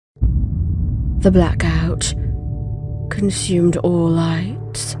The blackout consumed all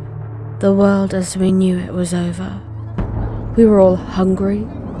lights. The world as we knew it was over. We were all hungry,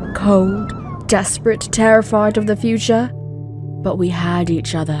 cold, desperate, terrified of the future. But we had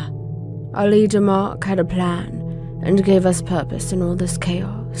each other. Our leader Mark had a plan and gave us purpose in all this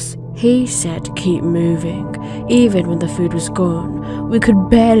chaos. He said keep moving, even when the food was gone. We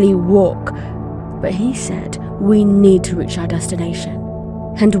could barely walk, but he said we need to reach our destination.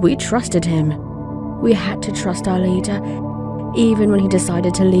 And we trusted him. We had to trust our leader, even when he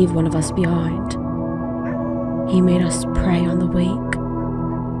decided to leave one of us behind. He made us prey on the weak.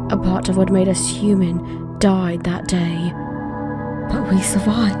 A part of what made us human died that day, but we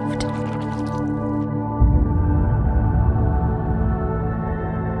survived.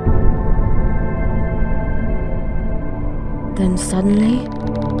 Then suddenly,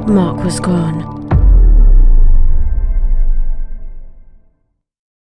 Mark was gone.